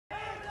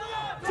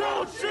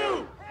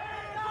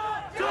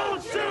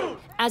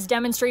As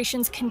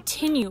demonstrations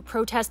continue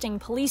protesting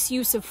police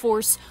use of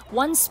force,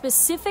 one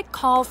specific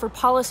call for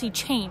policy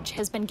change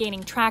has been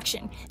gaining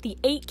traction: the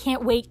 8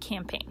 Can't Wait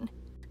campaign.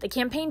 The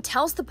campaign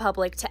tells the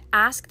public to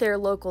ask their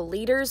local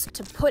leaders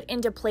to put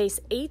into place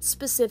 8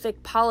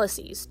 specific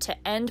policies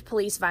to end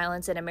police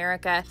violence in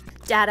America.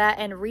 Data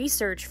and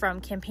research from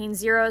Campaign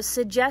Zero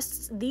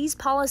suggests these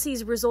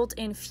policies result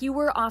in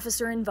fewer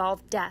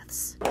officer-involved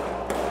deaths.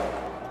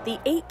 The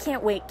 8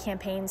 Can't Wait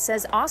campaign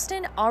says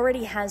Austin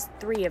already has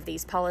 3 of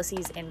these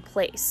policies in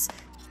place: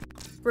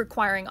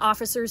 requiring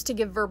officers to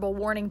give verbal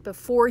warning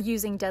before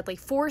using deadly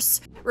force,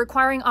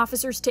 requiring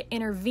officers to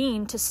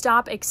intervene to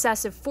stop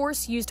excessive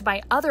force used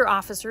by other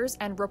officers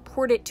and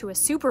report it to a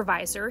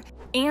supervisor,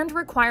 and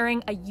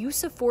requiring a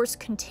use of force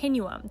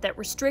continuum that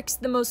restricts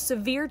the most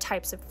severe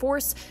types of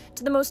force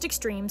to the most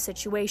extreme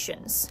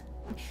situations.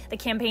 The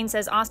campaign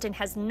says Austin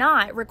has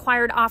not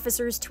required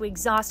officers to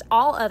exhaust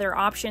all other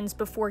options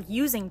before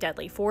using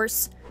deadly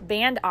force,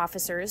 banned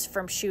officers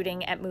from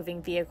shooting at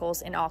moving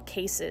vehicles in all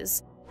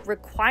cases,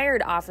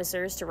 required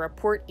officers to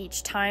report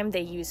each time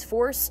they use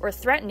force or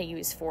threaten to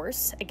use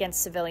force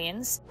against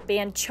civilians,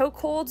 banned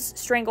chokeholds,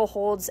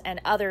 strangleholds, and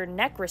other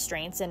neck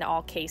restraints in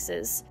all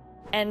cases,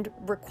 and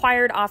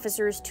required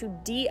officers to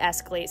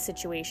de-escalate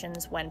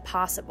situations when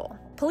possible.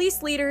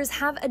 Police leaders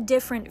have a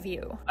different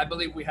view. I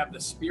believe we have the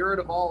spirit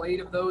of all 8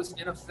 of those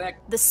in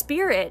effect. The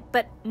spirit,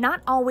 but not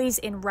always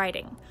in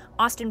writing.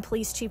 Austin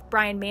Police Chief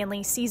Brian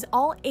Manley sees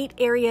all 8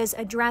 areas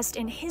addressed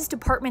in his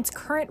department's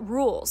current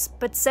rules,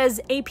 but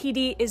says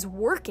APD is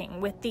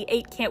working with the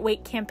 8 Can't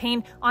Wait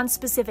campaign on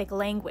specific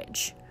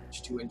language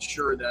to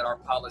ensure that our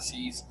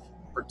policies,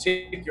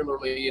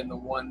 particularly in the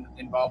one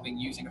involving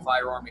using a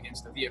firearm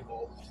against a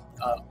vehicle,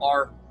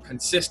 are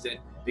consistent,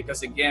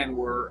 because again,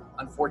 we're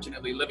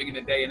unfortunately living in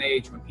a day and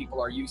age when people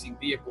are using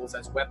vehicles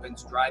as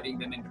weapons, driving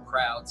them into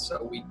crowds.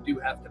 So we do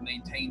have to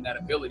maintain that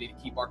ability to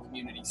keep our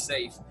community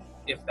safe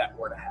if that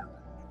were to happen.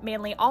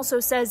 Manley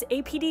also says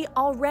APD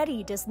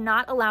already does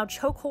not allow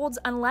chokeholds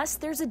unless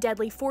there's a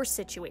deadly force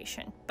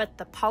situation, but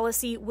the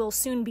policy will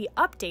soon be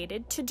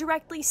updated to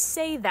directly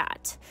say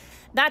that.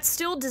 That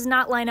still does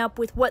not line up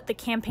with what the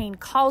campaign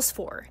calls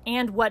for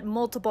and what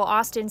multiple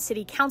Austin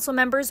City Council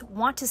members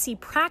want to see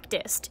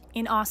practiced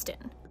in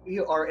Austin. We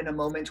are in a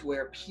moment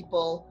where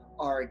people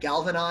are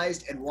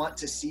galvanized and want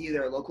to see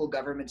their local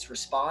governments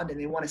respond, and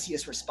they want to see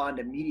us respond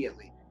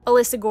immediately.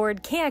 Alyssa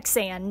Gord,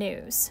 KXAN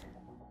News.